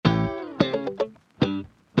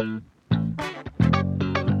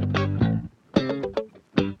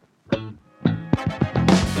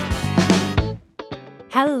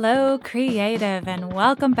Hello, creative, and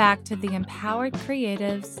welcome back to the Empowered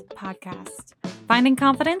Creatives podcast, finding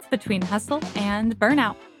confidence between hustle and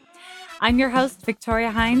burnout. I'm your host,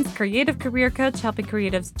 Victoria Hines, creative career coach, helping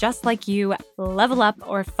creatives just like you level up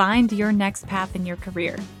or find your next path in your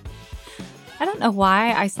career. I don't know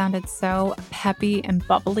why I sounded so peppy and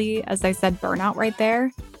bubbly as I said burnout right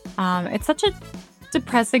there. It's such a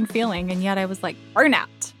depressing feeling, and yet I was like,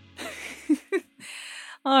 burnout.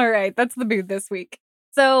 All right, that's the mood this week.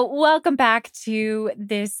 So welcome back to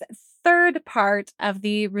this third part of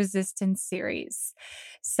the Resistance series.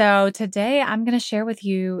 So today I'm going to share with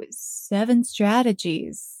you 7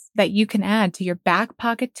 strategies that you can add to your back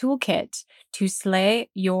pocket toolkit to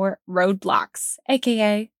slay your roadblocks,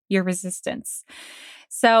 aka your resistance.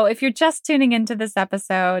 So if you're just tuning into this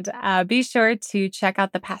episode, be sure to check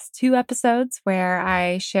out the past 2 episodes where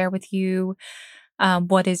I share with you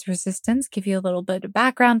what is resistance, give you a little bit of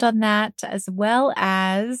background on that, as well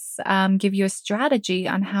as give you a strategy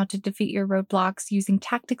on how to defeat your roadblocks using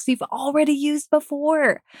tactics you've already used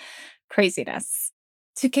before. Craziness.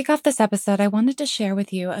 To kick off this episode, I wanted to share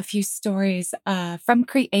with you a few stories from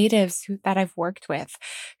creatives that I've worked with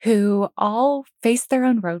who all face their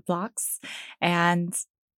own roadblocks and,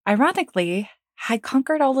 ironically, had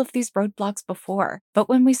conquered all of these roadblocks before. But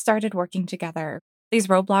when we started working together, these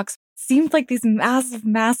roadblocks seemed like these massive,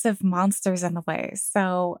 massive monsters in the way.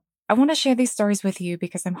 So I want to share these stories with you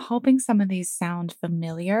because I'm hoping some of these sound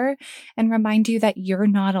familiar and remind you that you're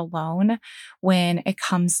not alone when it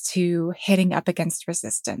comes to hitting up against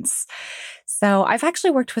resistance. So I've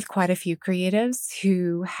actually worked with quite a few creatives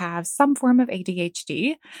who have some form of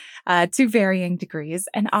ADHD to varying degrees,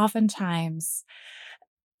 and oftentimes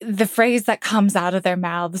the phrase that comes out of their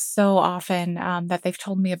mouths so often that they've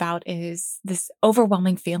told me about is this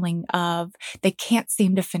overwhelming feeling of they can't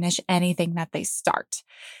seem to finish anything that they start.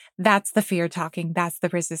 That's the fear talking. That's the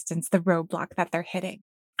resistance, the roadblock that they're hitting.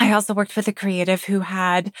 I also worked with a creative who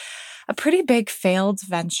had a pretty big failed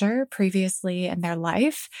venture previously in their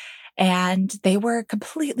life, and they were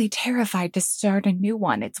completely terrified to start a new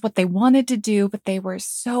one. It's what they wanted to do, but they were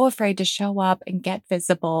so afraid to show up and get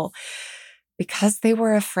visible because they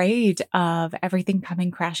were afraid of everything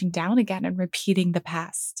coming crashing down again and repeating the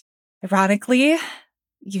past. Ironically,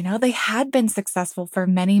 they had been successful for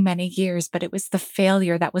many, many years, but it was the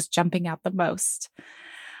failure that was jumping out the most.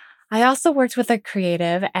 I also worked with a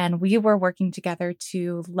creative, and we were working together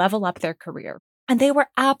to level up their career. And they were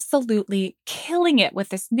absolutely killing it with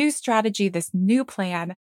this new strategy, this new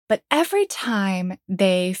plan. But every time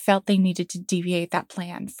they felt they needed to deviate that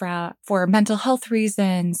plan for mental health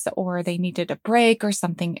reasons, or they needed a break or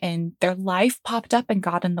something in their life popped up and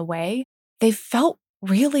got in the way, they felt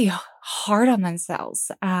really hard on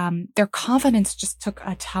themselves. Their confidence just took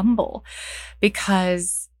a tumble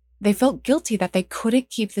because they felt guilty that they couldn't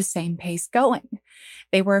keep the same pace going.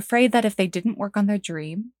 They were afraid that if they didn't work on their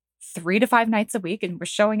dream 3 to 5 nights a week and were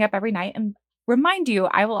showing up every night, and remind you,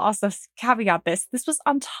 I will also caveat this was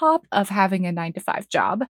on top of having a 9-to-5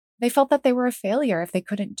 job. They felt that they were a failure if they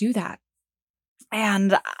couldn't do that.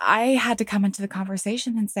 And I had to come into the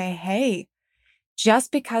conversation and say, hey,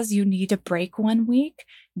 just because you need a break one week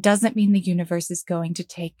doesn't mean the universe is going to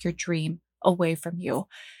take your dream away from you.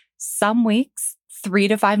 Some weeks, 3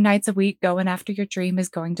 to 5 nights a week going after your dream is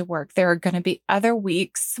going to work. There are going to be other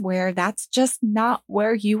weeks where that's just not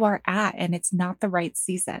where you are at and it's not the right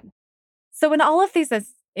season. So in all of these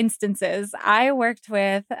instances, I worked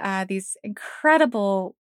with these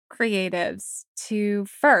incredible creatives to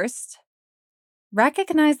first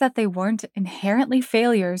recognize that they weren't inherently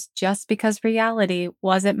failures just because reality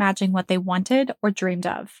wasn't matching what they wanted or dreamed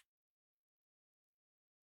of.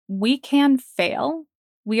 We can fail.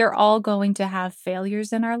 We are all going to have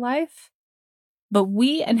failures in our life, but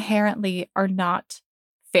we inherently are not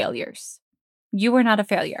failures. You are not a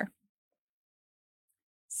failure.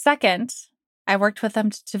 Second, I worked with them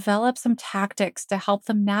to develop some tactics to help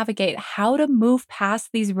them navigate how to move past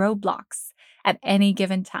these roadblocks at any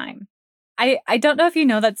given time. I don't know if you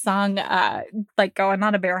know that song, like Going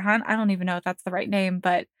on a Bear Hunt. I don't even know if that's the right name,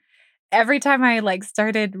 but every time I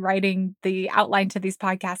started writing the outline to these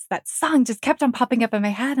podcasts, that song just kept on popping up in my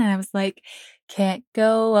head. And I was like, can't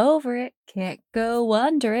go over it, can't go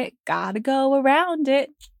under it, gotta go around it.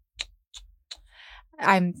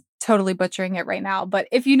 I'm totally butchering it right now, but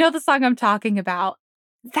if you know the song I'm talking about,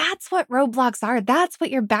 that's what roadblocks are. That's what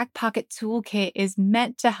your back pocket toolkit is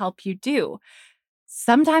meant to help you do.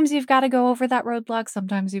 Sometimes you've got to go over that roadblock.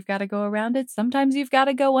 Sometimes you've got to go around it. Sometimes you've got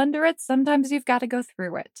to go under it. Sometimes you've got to go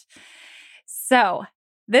through it. So,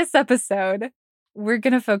 this episode, we're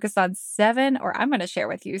going to focus on I'm going to share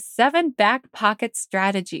with you 7 back pocket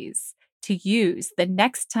strategies to use the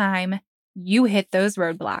next time you hit those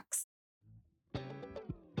roadblocks.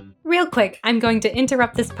 Real quick, I'm going to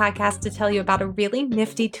interrupt this podcast to tell you about a really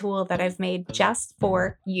nifty tool that I've made just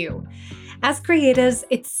for you. As creatives,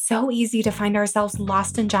 it's so easy to find ourselves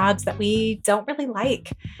lost in jobs that we don't really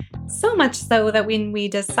like. So much so that when we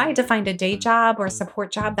decide to find a day job or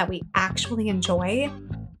support job that we actually enjoy,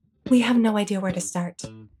 we have no idea where to start.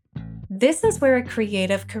 This is where a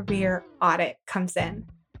creative career audit comes in.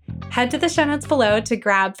 Head to the show notes below to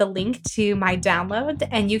grab the link to my download,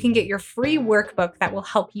 and you can get your free workbook that will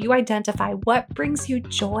help you identify what brings you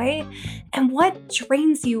joy and what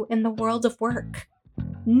drains you in the world of work.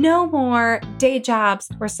 No more day jobs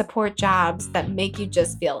or support jobs that make you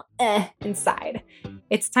just feel inside.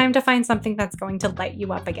 It's time to find something that's going to light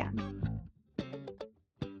you up again.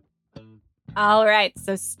 All right,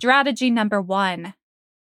 so strategy number 1,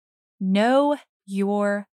 know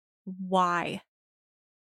your why.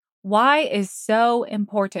 Why is so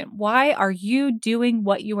important? Why are you doing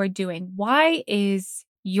what you are doing? Why is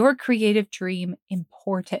your creative dream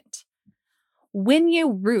important? When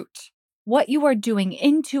you root what you are doing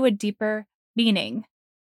into a deeper meaning,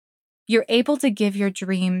 you're able to give your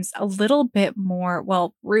dreams a little bit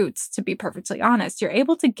more, roots, to be perfectly honest. You're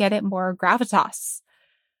able to get it more gravitas.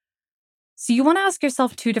 So you want to ask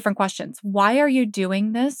yourself 2 different questions. Why are you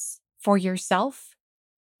doing this for yourself?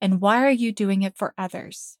 And why are you doing it for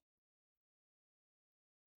others?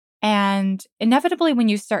 And inevitably, when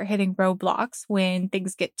you start hitting roadblocks, when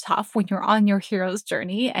things get tough, when you're on your hero's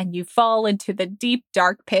journey and you fall into the deep,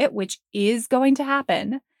 dark pit, which is going to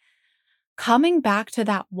happen, coming back to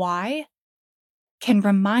that why can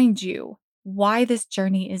remind you why this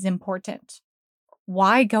journey is important.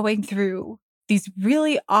 Why going through these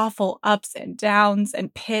really awful ups and downs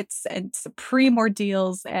and pits and supreme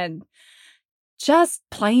ordeals and just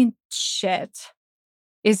plain shit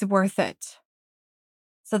is worth it.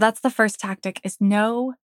 So that's the first tactic, is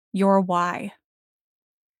know your why.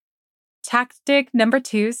 Tactic number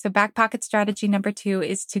 2, so back pocket strategy number 2,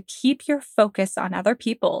 is to keep your focus on other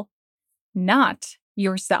people, not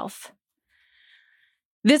yourself.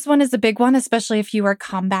 This one is a big one, especially if you are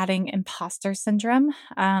combating imposter syndrome.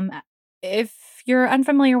 If you're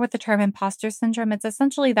unfamiliar with the term imposter syndrome, it's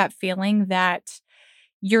essentially that feeling that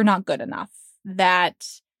you're not good enough, that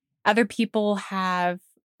other people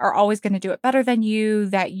are always going to do it better than you,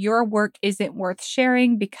 that your work isn't worth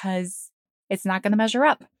sharing because it's not going to measure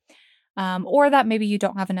up, or that maybe you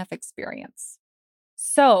don't have enough experience.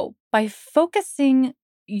 So by focusing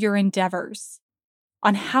your endeavors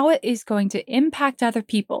on how it is going to impact other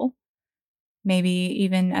people, maybe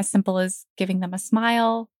even as simple as giving them a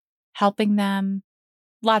smile, helping them,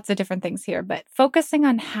 lots of different things here, but focusing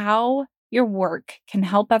on how your work can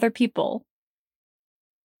help other people,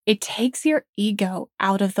 it takes your ego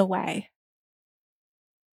out of the way.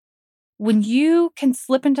 When you can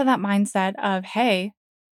slip into that mindset of, hey,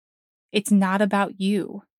 it's not about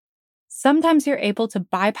you, sometimes you're able to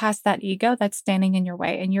bypass that ego that's standing in your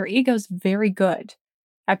way, and your ego's very good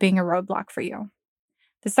at being a roadblock for you.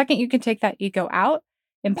 The second you can take that ego out,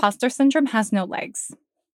 imposter syndrome has no legs.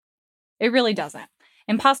 It really doesn't.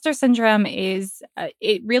 Imposter syndrome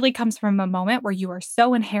it really comes from a moment where you are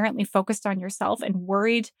so inherently focused on yourself and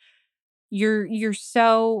worried. You're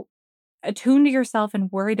so attuned to yourself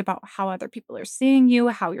and worried about how other people are seeing you,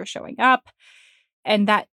 how you're showing up. And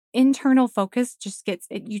that internal focus just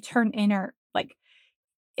you turn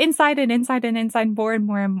inside and inside and inside more and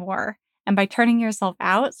more and more. And by turning yourself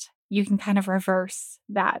out, you can kind of reverse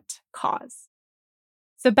that cause.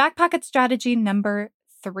 So back pocket strategy number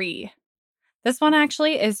 3. This one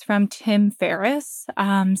actually is from Tim Ferriss.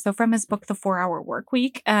 So from his book, The 4-Hour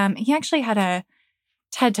Workweek, he actually had a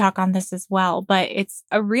TED Talk on this as well, but it's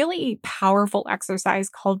a really powerful exercise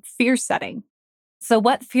called fear setting. So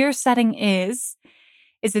what fear setting is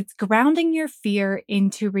it's grounding your fear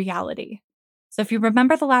into reality. So if you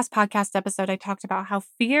remember the last podcast episode, I talked about how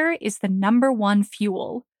fear is the number 1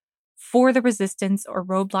 fuel for the resistance or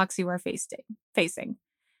roadblocks you are facing.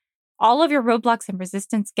 All of your roadblocks and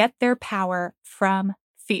resistance get their power from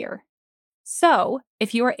fear. So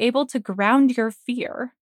if you are able to ground your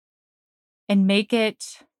fear and make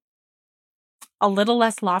it a little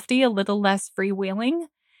less lofty, a little less freewheeling,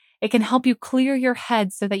 it can help you clear your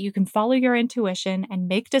head so that you can follow your intuition and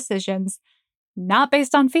make decisions not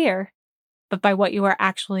based on fear, but by what you are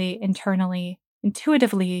actually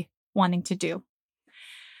intuitively wanting to do.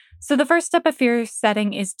 So the first step of fear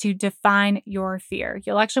setting is to define your fear.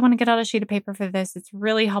 You'll actually want to get out a sheet of paper for this. It's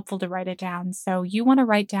really helpful to write it down. So you want to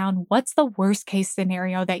write down what's the worst case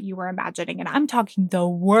scenario that you were imagining. And I'm talking the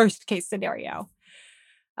worst case scenario.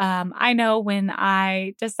 I know when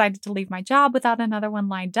I decided to leave my job without another one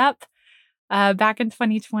lined up back in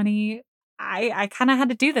 2020, I kind of had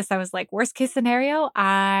to do this. I was like, worst case scenario,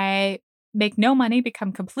 I make no money,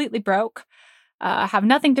 become completely broke, have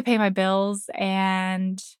nothing to pay my bills,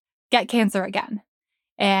 and get cancer again,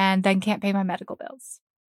 and then can't pay my medical bills.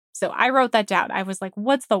 So I wrote that down. I was like,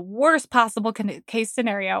 what's the worst possible case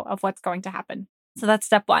scenario of what's going to happen? So that's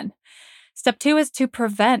step one. Step two is to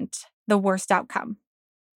prevent the worst outcome.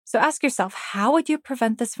 So ask yourself, how would you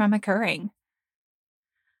prevent this from occurring?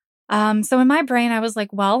 So in my brain, I was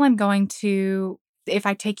like, well, I'm going to, if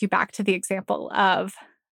I take you back to the example of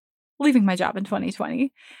leaving my job in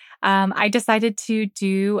 2020, I decided to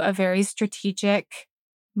do a very strategic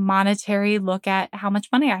monetary look at how much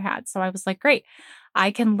money I had. So I was like, great,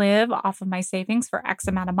 I can live off of my savings for X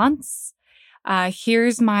amount of months.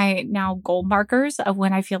 Here's my now goal markers of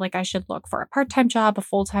when I feel like I should look for a part-time job, a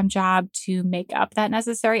full-time job to make up that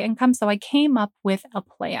necessary income. So I came up with a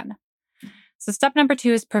plan. So step number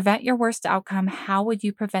two is prevent your worst outcome. How would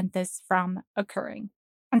you prevent this from occurring?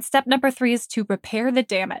 And step number three is to repair the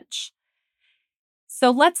damage. So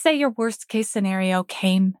let's say your worst case scenario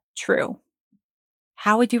came true.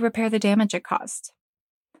 How would you repair the damage it caused?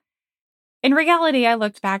 In reality, I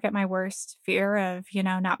looked back at my worst fear of,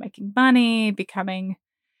 not making money, becoming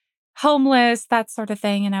homeless, that sort of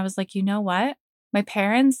thing. And I was like, you know what? My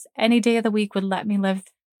parents, any day of the week, would let me live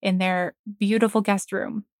in their beautiful guest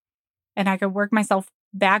room, and I could work myself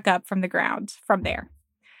back up from the ground from there.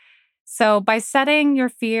 So by setting your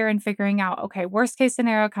fear and figuring out, okay, worst case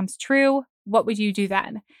scenario comes true, what would you do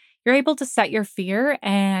then? You're able to set your fear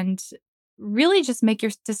and really just make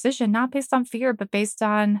your decision, not based on fear, but based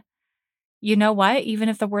on, you know what, even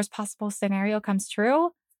if the worst possible scenario comes true,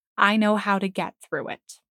 I know how to get through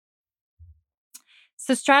it.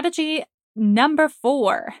 So strategy number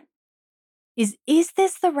 4 is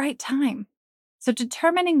this the right time? So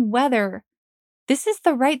determining whether this is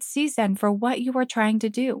the right season for what you are trying to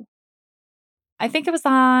do. I think it was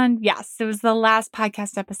it was the last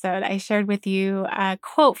podcast episode. I shared with you a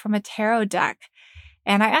quote from a tarot deck.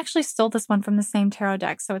 And I actually stole this one from the same tarot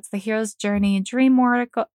deck. So it's the Hero's Journey Dream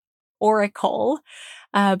Oracle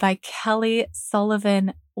by Kelly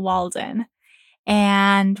Sullivan Walden.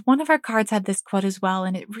 And one of our cards had this quote as well.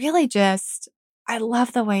 And it really I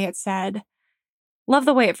love the way it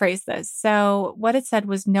phrased this. So what it said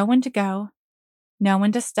was, know when to go, know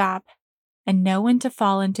when to stop, and know when to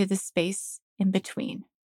fall into the space in between.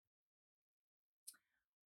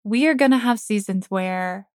 We are going to have seasons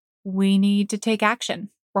where we need to take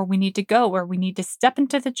action, or we need to go, or we need to step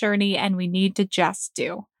into the journey, and we need to just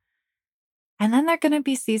do. And then there are going to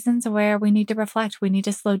be seasons where we need to reflect. We need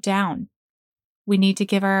to slow down. We need to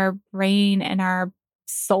give our brain and our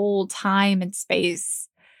soul time and space.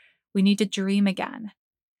 We need to dream again.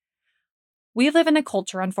 We live in a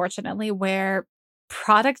culture, unfortunately, where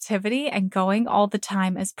productivity and going all the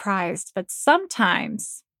time is prized, but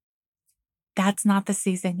sometimes that's not the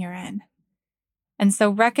season you're in. And so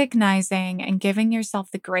recognizing and giving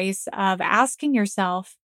yourself the grace of asking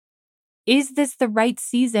yourself, is this the right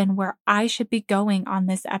season where I should be going on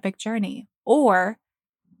this epic journey? Or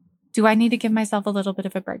do I need to give myself a little bit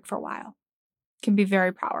of a break for a while? It can be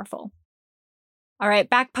very powerful. All right,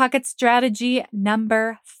 back pocket strategy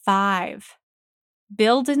number 5.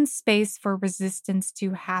 Build in space for resistance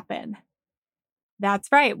to happen.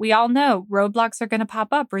 That's right. We all know roadblocks are going to pop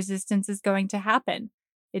up. Resistance is going to happen.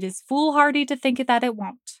 It is foolhardy to think that it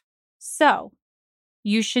won't. So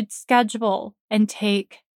you should schedule and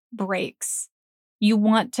take breaks. You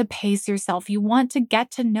want to pace yourself. You want to get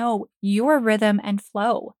to know your rhythm and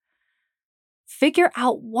flow. Figure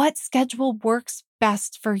out what schedule works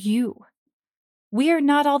best for you. We are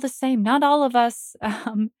not all the same. Not all of us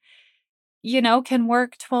can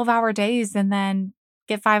work 12-hour days and then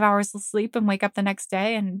get 5 hours of sleep and wake up the next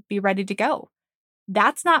day and be ready to go.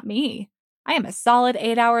 That's not me. I am a solid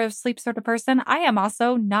 8 hour of sleep sort of person. I am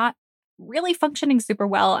also not really functioning super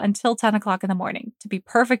well until 10 o'clock in the morning, to be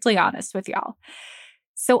perfectly honest with y'all.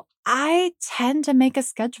 So I tend to make a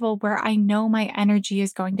schedule where I know my energy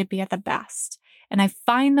is going to be at the best. And I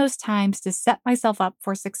find those times to set myself up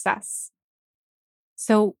for success.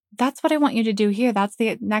 So that's what I want you to do here. That's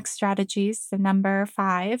the next strategy. So number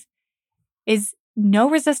 5 is no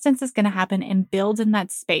resistance is going to happen, and build in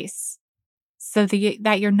that space so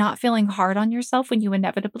that you're not feeling hard on yourself when you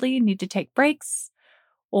inevitably need to take breaks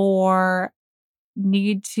or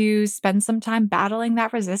need to spend some time battling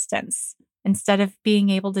that resistance instead of being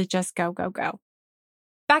able to just go, go, go.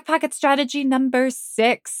 Back pocket strategy number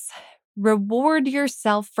 6, reward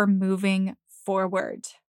yourself for moving forward.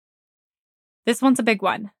 This one's a big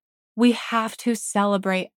one. We have to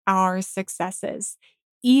celebrate our successes,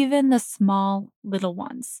 even the small little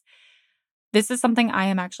ones. This is something I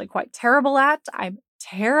am actually quite terrible at. I'm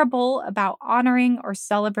terrible about honoring or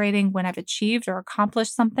celebrating when I've achieved or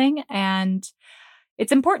accomplished something. And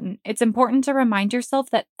it's important. It's important to remind yourself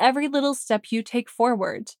that every little step you take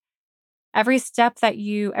forward, every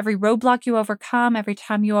roadblock you overcome, every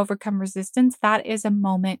time you overcome resistance, that is a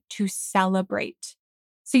moment to celebrate.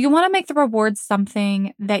 So you want to make the rewards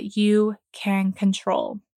something that you can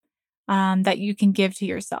control, that you can give to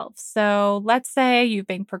yourself. So let's say you've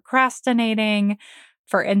been procrastinating.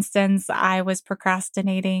 For instance, I was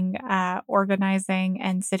procrastinating organizing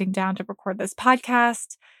and sitting down to record this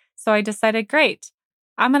podcast. So I decided, great,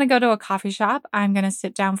 I'm going to go to a coffee shop. I'm going to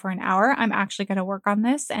sit down for an hour. I'm actually going to work on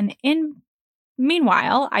this. And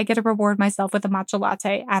meanwhile, I get to reward myself with a matcha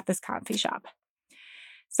latte at this coffee shop.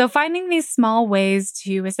 So finding these small ways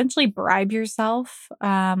to essentially bribe yourself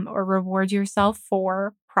or reward yourself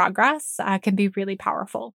for progress can be really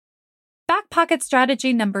powerful. Back pocket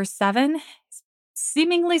strategy number 7 is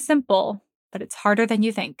seemingly simple, but it's harder than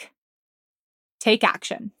you think. Take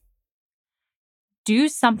action. Do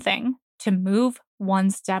something to move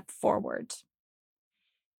one step forward.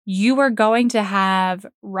 You are going to have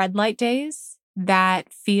red light days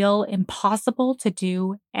that feel impossible to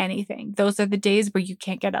do anything. Those are the days where you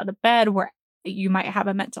can't get out of bed, where you might have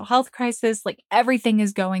a mental health crisis, like everything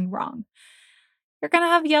is going wrong. You're going to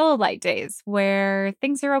have yellow light days where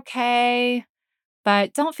things are okay,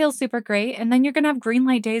 but don't feel super great. And then you're going to have green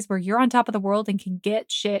light days where you're on top of the world and can get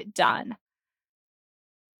shit done.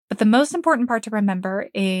 But the most important part to remember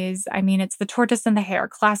is, it's the tortoise and the hare,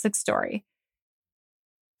 classic story.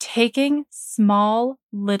 Taking small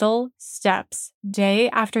little steps day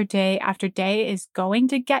after day after day is going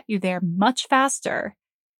to get you there much faster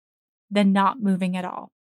than not moving at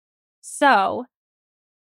all. So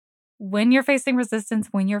when you're facing resistance,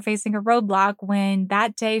 when you're facing a roadblock, when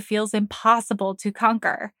that day feels impossible to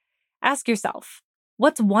conquer, ask yourself,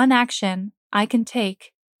 what's one action I can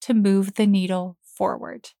take to move the needle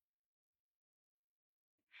forward?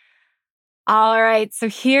 All right, so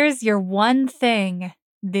here's your one thing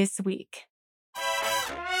this week.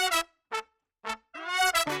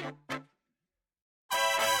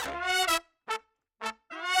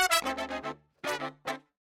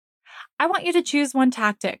 I want you to choose one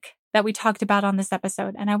tactic that we talked about on this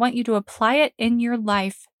episode, and I want you to apply it in your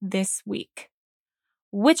life this week.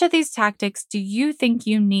 Which of these tactics do you think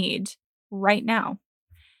you need right now?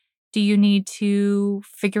 Do you need to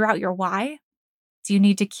figure out your why? Do you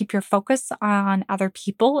need to keep your focus on other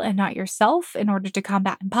people and not yourself in order to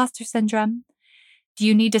combat imposter syndrome? Do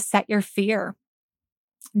you need to set your fear?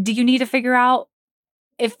 Do you need to figure out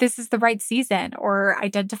if this is the right season or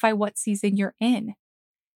identify what season you're in?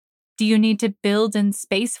 Do you need to build in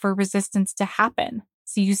space for resistance to happen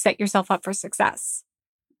so you set yourself up for success?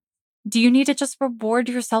 Do you need to just reward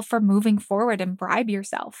yourself for moving forward and bribe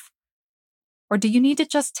yourself? Or do you need to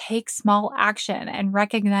just take small action and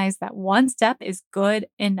recognize that one step is good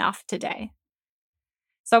enough today?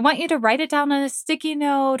 So I want you to write it down on a sticky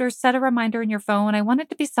note or set a reminder in your phone. I want it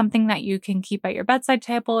to be something that you can keep at your bedside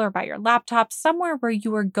table or by your laptop, somewhere where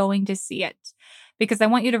you are going to see it. Because I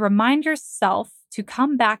want you to remind yourself to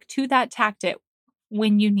come back to that tactic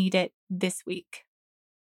when you need it this week.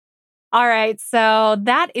 All right, so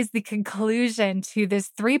that is the conclusion to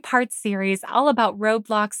this 3-part series all about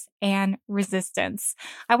roadblocks and resistance.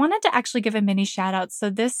 I wanted to actually give a mini shout out. So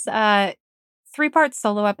this 3-part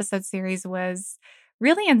solo episode series was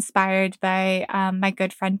really inspired by my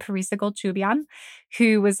good friend Parisa Golchubian,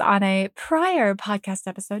 who was on a prior podcast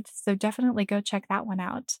episode. So definitely go check that one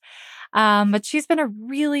out. But she's been a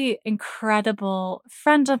really incredible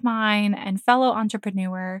friend of mine and fellow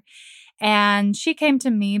entrepreneur. And she came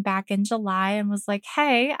to me back in July and was like,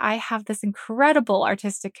 hey, I have this incredible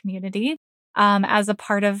artistic community as a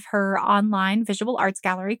part of her online visual arts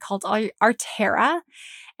gallery called Artera.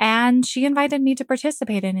 And she invited me to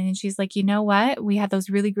participate in it. And she's like, you know what? We had those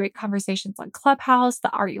really great conversations on Clubhouse, the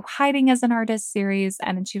Are You Hiding as an Artist series.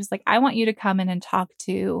 And then she was like, I want you to come in and talk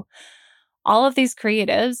to all of these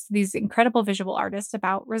creatives, these incredible visual artists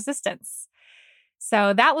about resistance.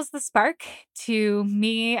 So that was the spark to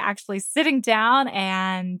me actually sitting down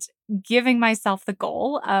and giving myself the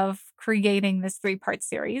goal of creating this 3-part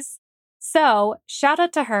series. So shout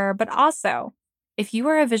out to her, but also if you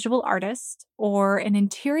are a visual artist or an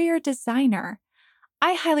interior designer,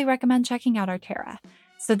 I highly recommend checking out Artera.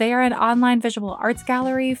 So they are an online visual arts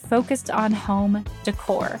gallery focused on home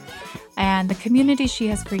decor. And the community she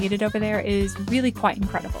has created over there is really quite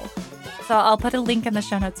incredible. So I'll put a link in the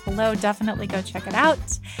show notes below. Definitely go check it out.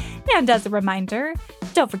 And as a reminder,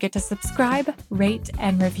 don't forget to subscribe, rate,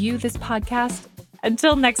 and review this podcast.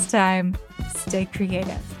 Until next time, stay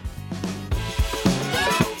creative.